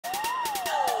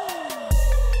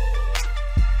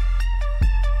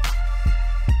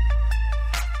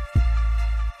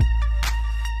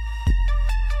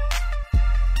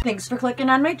Thanks for clicking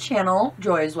on my channel,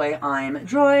 Joy's Way. I'm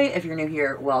Joy. If you're new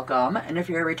here, welcome. And if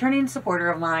you're a returning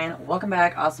supporter of mine, welcome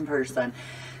back, awesome person.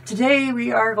 Today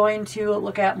we are going to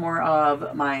look at more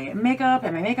of my makeup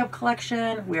and my makeup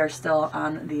collection. We are still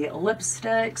on the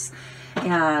lipsticks.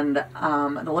 And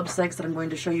the lipsticks that I'm going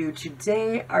to show you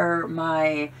today are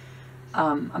my,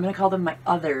 I'm going to call them my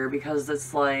other, because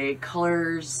it's like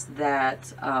colors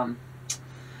that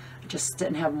just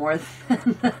didn't have more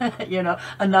than, you know,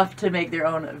 enough to make their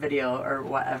own video or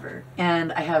whatever.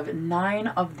 And I have 9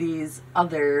 of these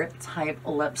other type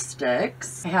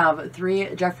lipsticks. I have 3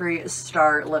 Jeffree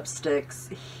Star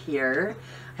lipsticks here.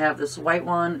 I have this white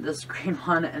one, this green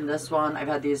one, and this one. I've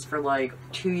had these for like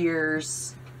 2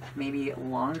 years, maybe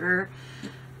longer.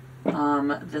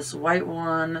 This white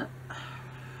one,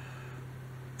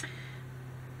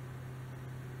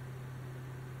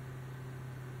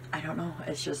 I don't know,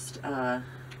 it's just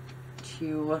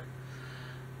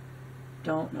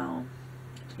don't know,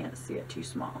 can't see it, too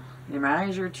small. Either my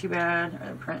eyes are too bad or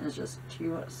the print is just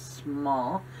too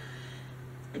small.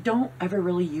 I don't ever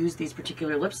really use these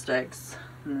particular lipsticks.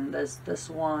 And this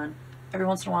one every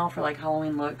once in a while for like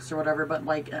Halloween looks or whatever, but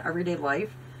like everyday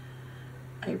life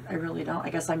I really don't.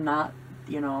 I guess I'm not,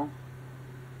 you know,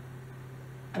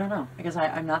 I don't know, I guess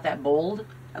I'm not that bold.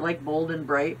 I like bold and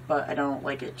bright, but I don't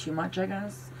like it too much, I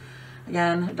guess.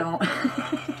 Again, don't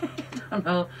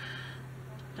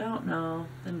don't know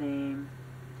the name,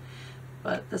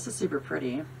 but this is super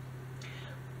pretty.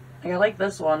 I like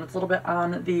this one. It's a little bit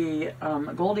on the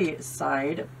goldy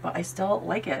side, but I still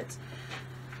like it.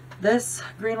 This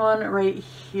green one right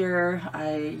here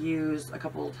I used a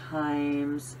couple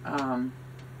times to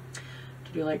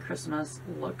do like Christmas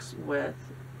looks with,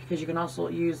 because you can also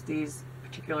use these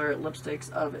particular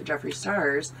lipsticks of Jeffree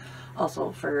Stars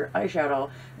also for eyeshadow,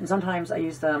 and sometimes I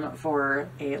use them for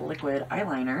a liquid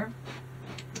eyeliner.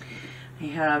 I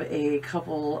have a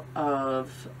couple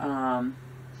of I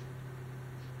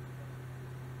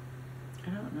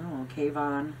don't know,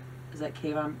 Kavon, is that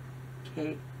Kavon?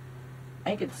 I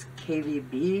think it's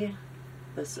KVB.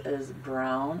 This is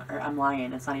brown, or I'm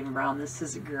lying, it's not even brown, this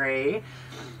is gray.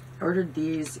 I ordered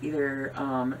these either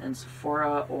in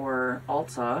Sephora or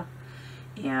Ulta,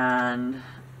 and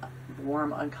wore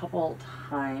them a couple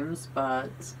times,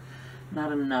 but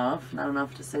not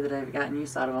enough to say that I've gotten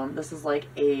use out of them. This is like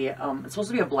a it's supposed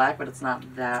to be a black, but it's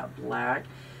not that black.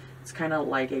 It's kind of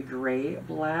like a gray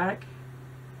black,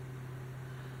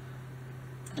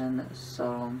 and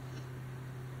so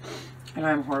I know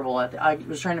I'm horrible at it. I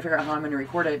was trying to figure out how I'm going to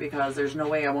record it, because there's no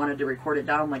way I wanted to record it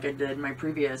down like I did in my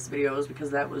previous videos,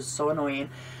 because that was so annoying.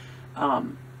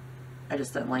 I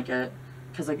just didn't like it.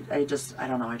 Because I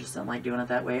don't know, I just didn't like doing it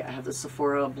that way. I have the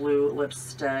Sephora blue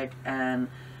lipstick, and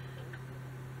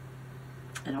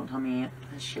don't tell me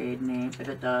the shade name. If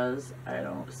it does, I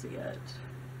don't see it.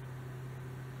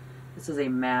 This is a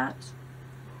matte.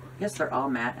 I guess they're all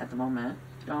matte at the moment.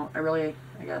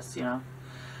 I guess, you know,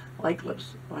 like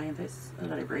lips. Why didn't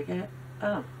did I break it?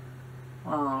 Oh.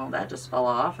 Well, that just fell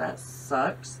off. That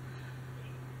sucks.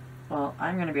 Well,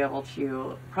 I'm going to be able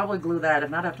to probably glue that, if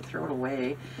not I have to throw it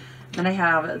away. Then I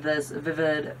have this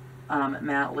Vivid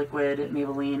Matte Liquid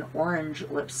Maybelline Orange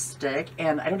Lipstick,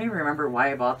 and I don't even remember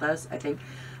why I bought this. I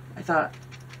thought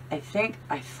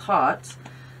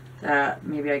that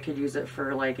maybe I could use it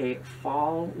for like a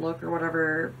fall look or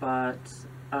whatever, but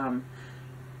I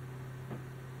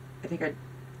think I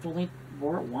only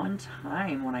wore it one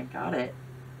time when I got it.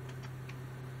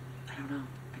 I don't know,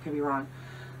 I could be wrong.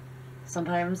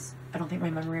 Sometimes I don't think my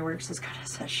memory works as good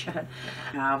as it should.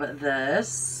 I have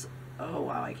this. Oh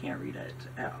wow, I can't read it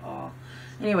at all.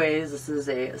 Anyways, this is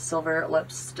a silver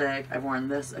lipstick. I've worn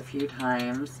this a few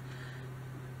times,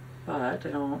 but I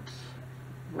don't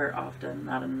wear it often,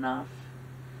 not enough.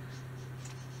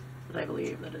 But I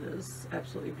believe that it is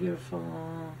absolutely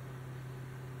beautiful.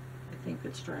 I think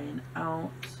it's drying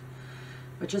out,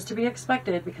 which is to be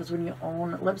expected, because when you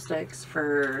own lipsticks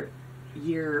for a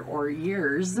year or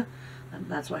years,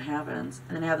 that's what happens.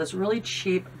 And then I have this really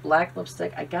cheap black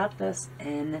lipstick. I got this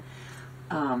in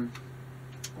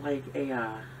like a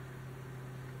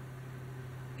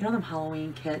you know them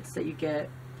Halloween kits that you get,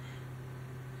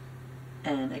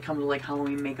 and it comes with like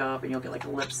Halloween makeup, and you'll get like a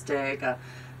lipstick, a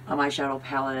eyeshadow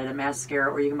palette, a mascara,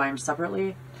 or you can buy them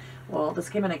separately. Well, this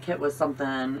came in a kit with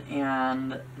something,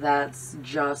 and that's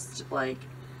just like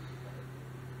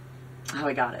how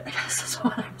I got it, I guess that's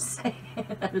what I'm saying.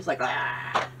 I'm just like,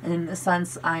 ah. And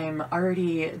since I'm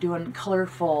already doing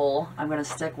colorful, I'm going to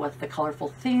stick with the colorful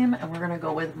theme, and we're going to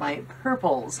go with my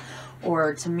purples,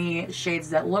 or to me,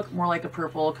 shades that look more like a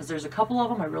purple, because there's a couple of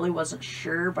them I really wasn't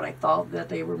sure, but I thought that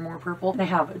they were more purple. And I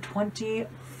have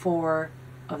 24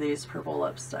 of these purple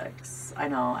lipsticks. I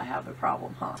know I have a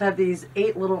problem, huh? So I have these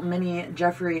 8 little mini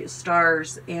Jeffree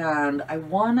Stars, and I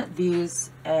won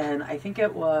these, and I think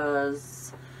it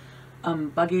was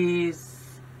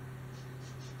Buggy's,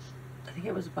 I think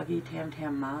it was Buggy Tam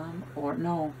Tam Mom, or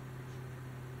no,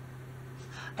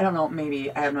 I don't know,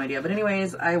 maybe, I have no idea. But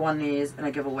anyways, I won these in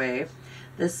a giveaway.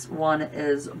 This one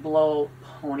is Blow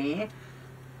Pony,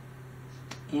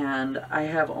 and I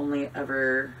have only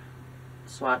ever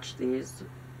swatched these.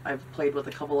 I've played with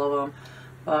a couple of them,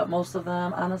 but most of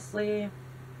them, honestly,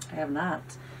 I have not.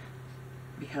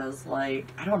 Because,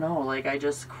 like, I don't know, like, I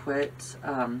just quit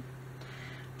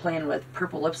playing with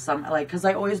purple lips. Like, because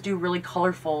I always do really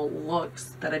colorful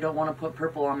looks that I don't want to put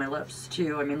purple on my lips,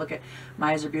 too. I mean, look at,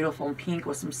 my eyes are beautiful and pink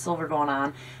with some silver going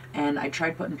on, and I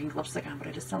tried putting pink lipstick on, but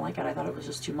I just didn't like it. I thought it was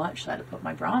just too much, so I had to put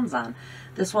my browns on.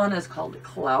 This one is called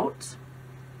Clout.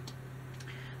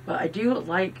 But I do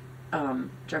like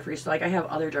Jeffree Star. Like, I have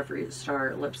other Jeffree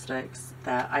Star lipsticks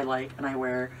that I like and I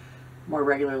wear more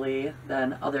regularly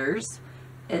than others.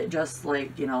 It just,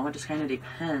 like, you know, it just kind of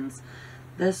depends.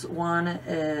 This one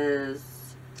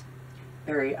is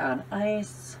Berry on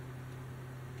Ice,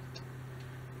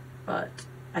 but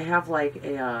I have like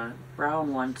a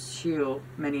brown one too,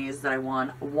 minis that I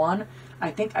won.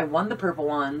 I think I won the purple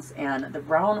ones, and the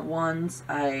brown ones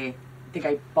I think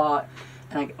I bought,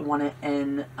 and I won it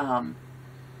in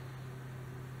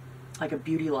like a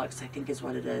Beauty Luxe, I think is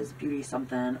what it is. Beauty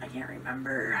something, I can't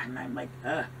remember. And I'm like,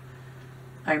 ugh.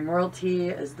 I'm Royalty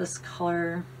is this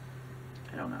color.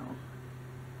 I don't know.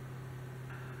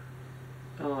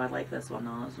 Oh, I like this one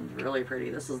though. This one's really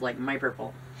pretty. This is like my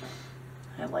purple.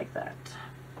 I like that.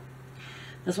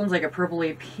 This one's like a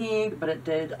purpley pink, but it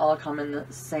did all come in the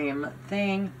same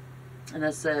thing. And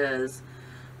this is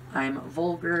I'm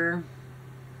Vulgar.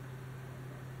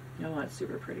 Oh, it's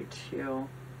super pretty too.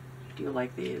 I do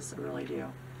like these. I really do.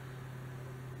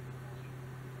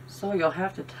 So you'll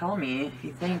have to tell me if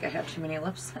you think I have too many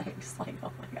lipsticks. Like,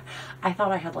 oh my god. I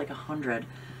thought I had like 100.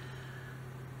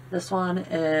 This one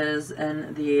is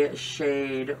in the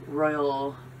shade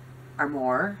Royal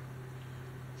Armour,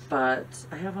 but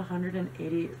I have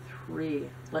 183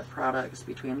 lip products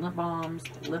between lip balms,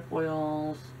 lip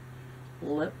oils,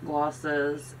 lip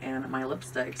glosses, and my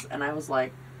lipsticks. And I was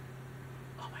like,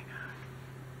 oh my god,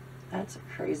 that's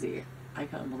crazy. I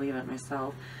couldn't believe it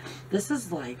myself. This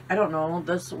is like, I don't know,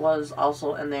 this was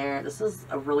also in there. This is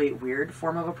a really weird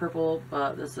form of a purple,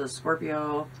 but this is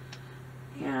Scorpio,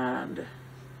 and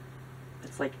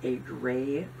it's like a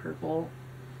gray purple.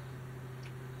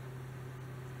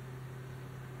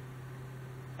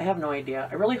 I have no idea.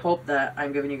 I really hope that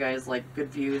I'm giving you guys like good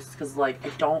views, because like I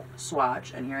don't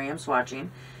swatch, and here I am swatching.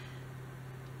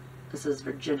 This is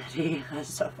Virginity.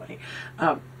 That's so funny.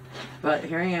 But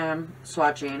here I am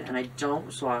swatching, and I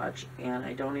don't swatch, and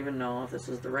I don't even know if this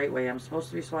is the right way I'm supposed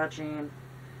to be swatching.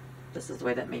 This is the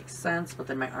way that makes sense, but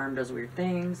then my arm does weird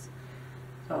things.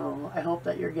 So I hope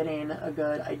that you're getting a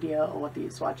good idea of what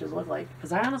these swatches look like,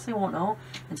 because I honestly won't know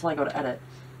until I go to edit.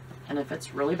 And if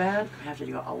it's really bad, I have to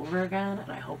do it all over again,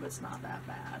 and I hope it's not that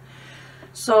bad.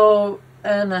 So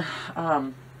in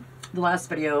the last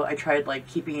video, I tried like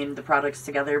keeping the products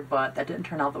together, but that didn't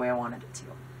turn out the way I wanted it to.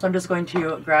 So I'm just going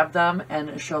to grab them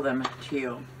and show them to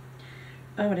you.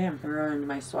 Oh damn, I ruined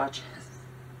my swatches.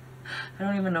 I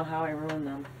don't even know how I ruined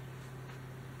them.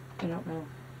 I don't know.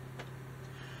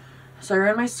 So I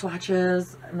ruined my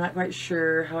swatches. I'm not quite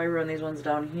sure how I ruined these ones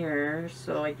down here.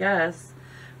 So I guess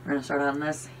we're going to start on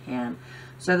this hand.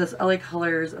 So I have this LA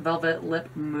Colors Velvet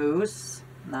Lip Mousse.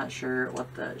 I'm not sure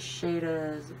what the shade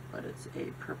is, but it's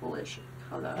a purplish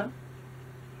color.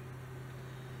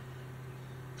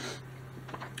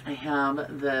 I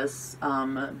have this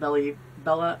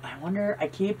Bella, I wonder,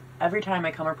 every time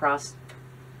I come across,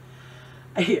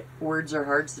 words are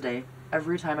hard today.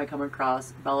 Every time I come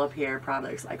across Bella Pierre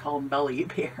products, I call them Belly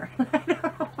Pierre. I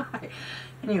don't know why.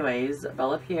 Anyways,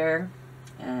 Bella Pierre,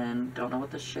 and don't know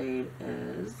what the shade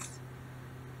is.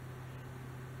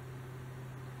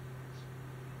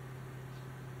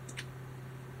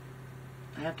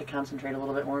 I have to concentrate a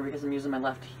little bit more because I'm using my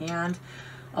left hand.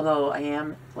 Although I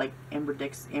am like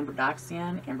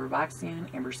Amberboxian,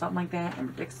 Amber something like that,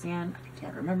 Amberdixian, I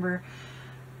can't remember.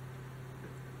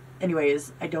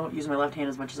 Anyways, I don't use my left hand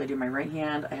as much as I do my right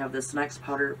hand. I have this NYX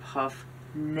Powdered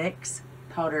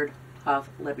Puff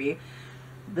Lippy.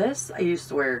 This I used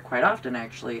to wear quite often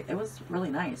actually. It was really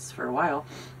nice for a while.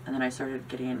 And then I started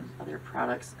getting other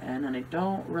products in, and I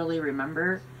don't really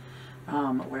remember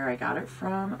where I got it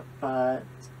from, but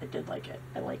I did like it.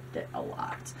 I liked it a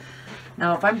lot.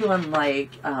 Now if I'm doing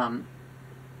like, I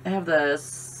have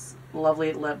this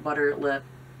lovely Lip Butter Lip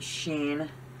Sheen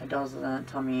It doesn't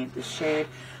tell me the shade.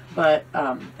 But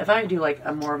if I do like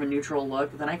a more of a neutral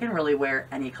look, then I can really wear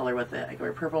any color with it. I can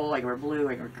wear purple, I can wear blue,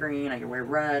 I can wear green, I can wear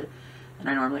red. And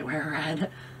I normally wear red.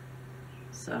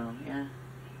 So, yeah.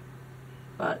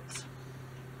 But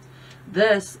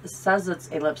this says it's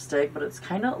a lipstick, but it's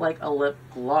kind of like a lip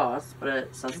gloss. But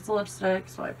it says it's a lipstick,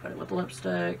 so I put it with the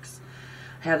lipsticks.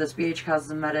 I have this BH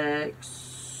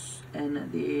Cosmetics,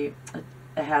 and it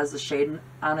has the shade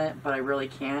on it, but I really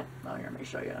can't. Oh, here, let me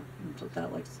show you. That's what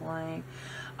that looks like.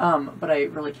 But I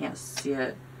really can't see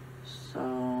it, so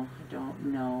I don't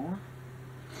know.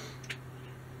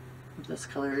 This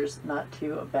color is not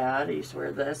too bad. I used to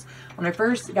wear this when I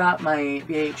first got my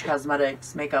BH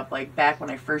Cosmetics makeup, like back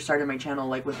when I first started my channel,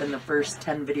 like within the first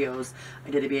 10 videos I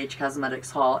did a BH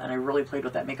Cosmetics haul, and I really played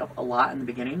with that makeup a lot in the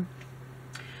beginning.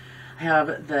 I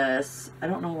have this, I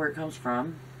don't know where it comes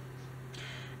from.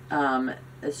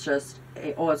 It's just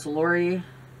a, oh, it's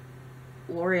L'Oreal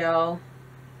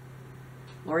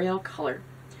color.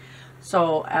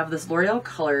 So I have this L'Oreal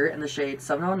color in the shade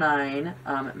 709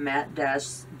 Matte Dash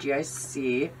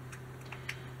GIC.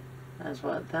 That's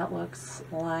what that looks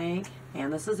like.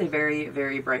 And this is a very,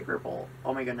 very bright purple.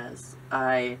 Oh my goodness.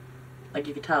 Like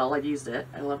you can tell, I've used it.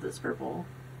 I love this purple.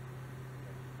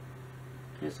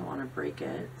 I just don't want to break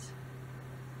it.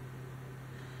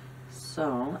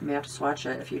 So I may have to swatch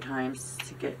it a few times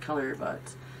to get color,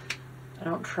 but I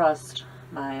don't trust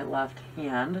my left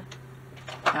hand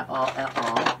at all.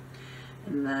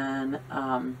 And then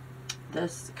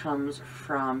this comes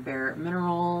from Bare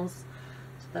Minerals.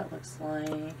 So that looks like.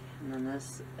 And then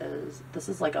this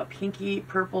is like a pinky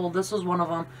purple. This was one of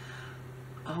them.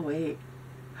 Oh wait,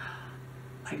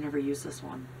 I've never used this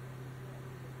one.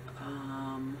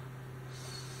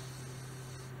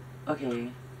 Okay,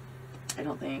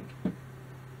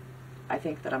 I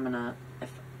think that I'm gonna,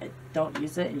 if I don't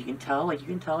use it, and you can tell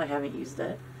I haven't used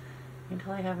it. You can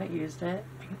tell I haven't used it.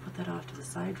 I can put that off to the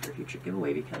side for a future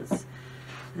giveaway, because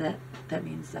that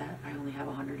means that I only have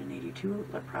 182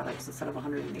 lip products instead of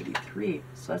 183.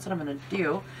 So that's what I'm gonna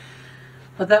do.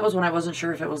 But that was when I wasn't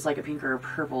sure if it was like a pink or a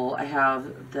purple. I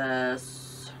have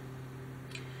this,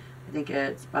 I think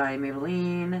it's by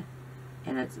Maybelline,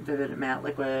 and it's Vivid Matte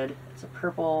Liquid. It's a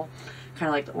purple, kind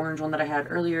of like the orange one that I had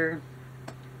earlier.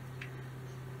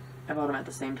 I bought them at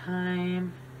the same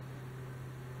time.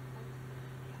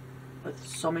 With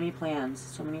so many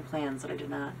plans that I did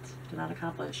not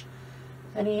accomplish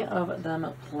any of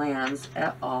them plans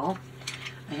at all.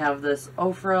 I have this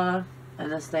Ofra,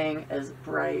 and this thing is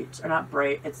bright, or not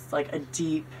bright, it's like a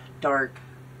deep dark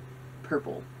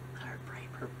purple, not a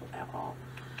bright purple at all.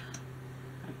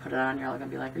 I put it on, you're all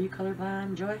gonna be like, are you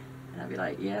colorblind, Joy? And I'd be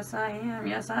like, yes I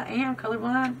am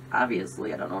colorblind,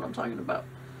 obviously. I don't know what I'm talking about.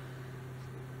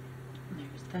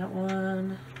 There's that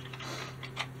one.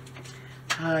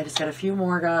 I just got a few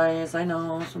more, guys. I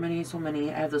know, so many.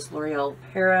 I have this L'Oreal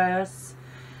Paris,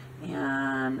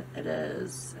 and it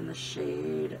is in the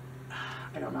shade,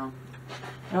 I don't know.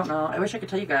 I wish I could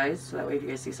tell you guys, so that way if you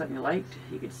guys see something you liked,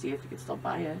 you could see if you could still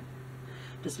buy it.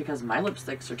 Just because my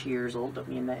lipsticks are 2 years old don't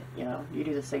mean that, you know, you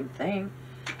do the same thing.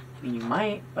 I mean, you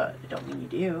might, but it don't mean you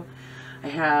do. I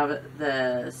have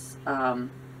this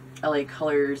LA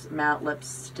Colors matte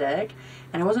lipstick,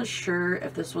 and I wasn't sure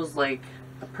if this was like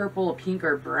a purple, a pink,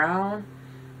 or a brown.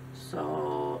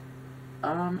 So,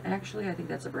 actually, I think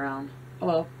that's a brown. Oh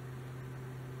well.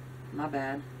 My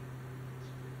bad.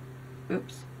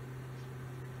 Oops.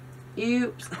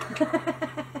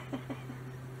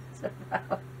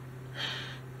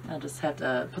 I'll just have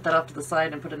to put that off to the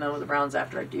side and put it in with the browns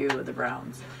after I do the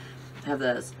browns. I have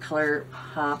this Color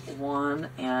Pop one,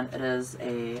 and it is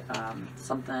a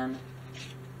something,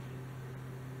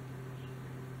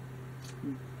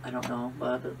 I don't know,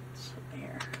 but it's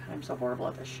here. I'm so horrible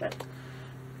at this shit.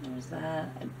 There's that.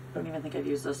 I don't even think I've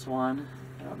used this one.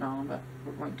 I don't know, but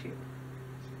we're going to.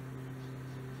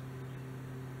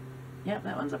 Yep,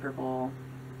 that one's a purple.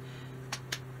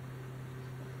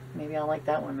 Maybe I'll like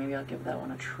that one. Maybe I'll give that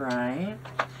one a try.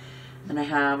 Then I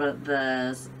have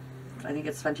this, I think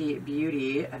it's Fenty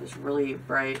Beauty. I have this really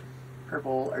bright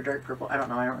purple, or dark purple. I don't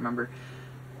know. I don't remember.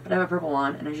 But I have a purple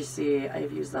one, and as you see,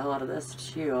 I've used the hell out of this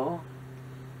too.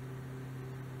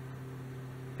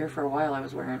 Here for a while, I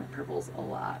was wearing purples a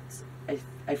lot.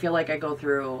 I feel like I go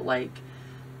through like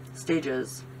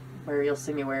stages where you'll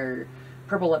see me wear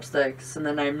purple lipsticks, and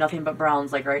then I'm nothing but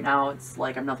browns. Like right now, it's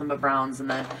like I'm nothing but browns, and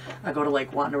then I go to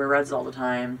like wanting to wear reds all the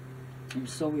time. I'm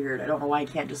so weird. I don't know why I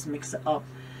can't just mix it up.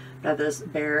 But I have this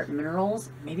Bare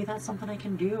Minerals. Maybe that's something I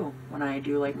can do when I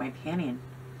do like my panning.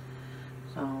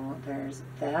 So there's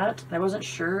that. I wasn't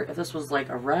sure if this was like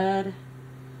a red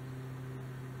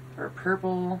or a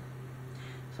purple.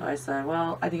 So So I said,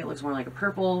 well, I think it looks more like a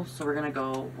purple, so we're gonna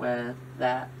go with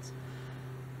that.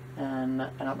 And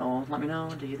I don't know, let me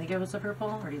know, do you think it was a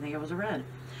purple or do you think it was a red?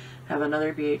 I have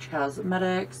another BH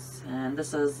Cosmetics, and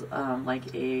this is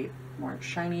like a more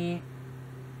shiny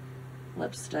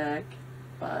lipstick,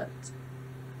 but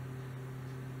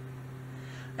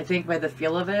I think by the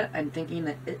feel of it, I'm thinking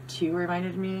that it too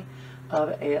reminded me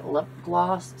of a lip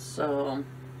gloss, so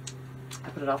I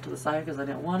put it off to the side because I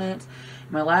didn't want it.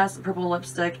 My last purple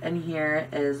lipstick in here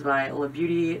is by La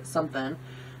Beauty something.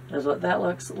 That's what that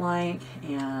looks like,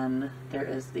 and there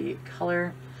is the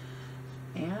color,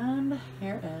 and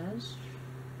here is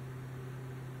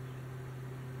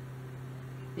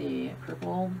the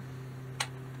purple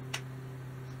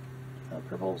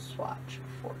swatch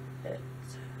for it.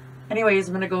 Anyways,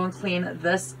 I'm going to go and clean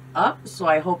this up, so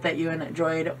I hope that you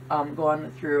enjoyed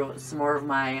going through some more of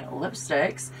my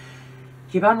lipsticks.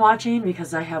 Keep on watching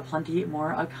because I have plenty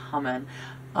more coming.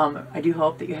 I do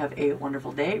hope that you have a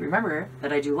wonderful day. Remember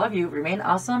that I do love you. Remain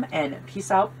awesome, and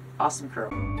peace out, awesome crew.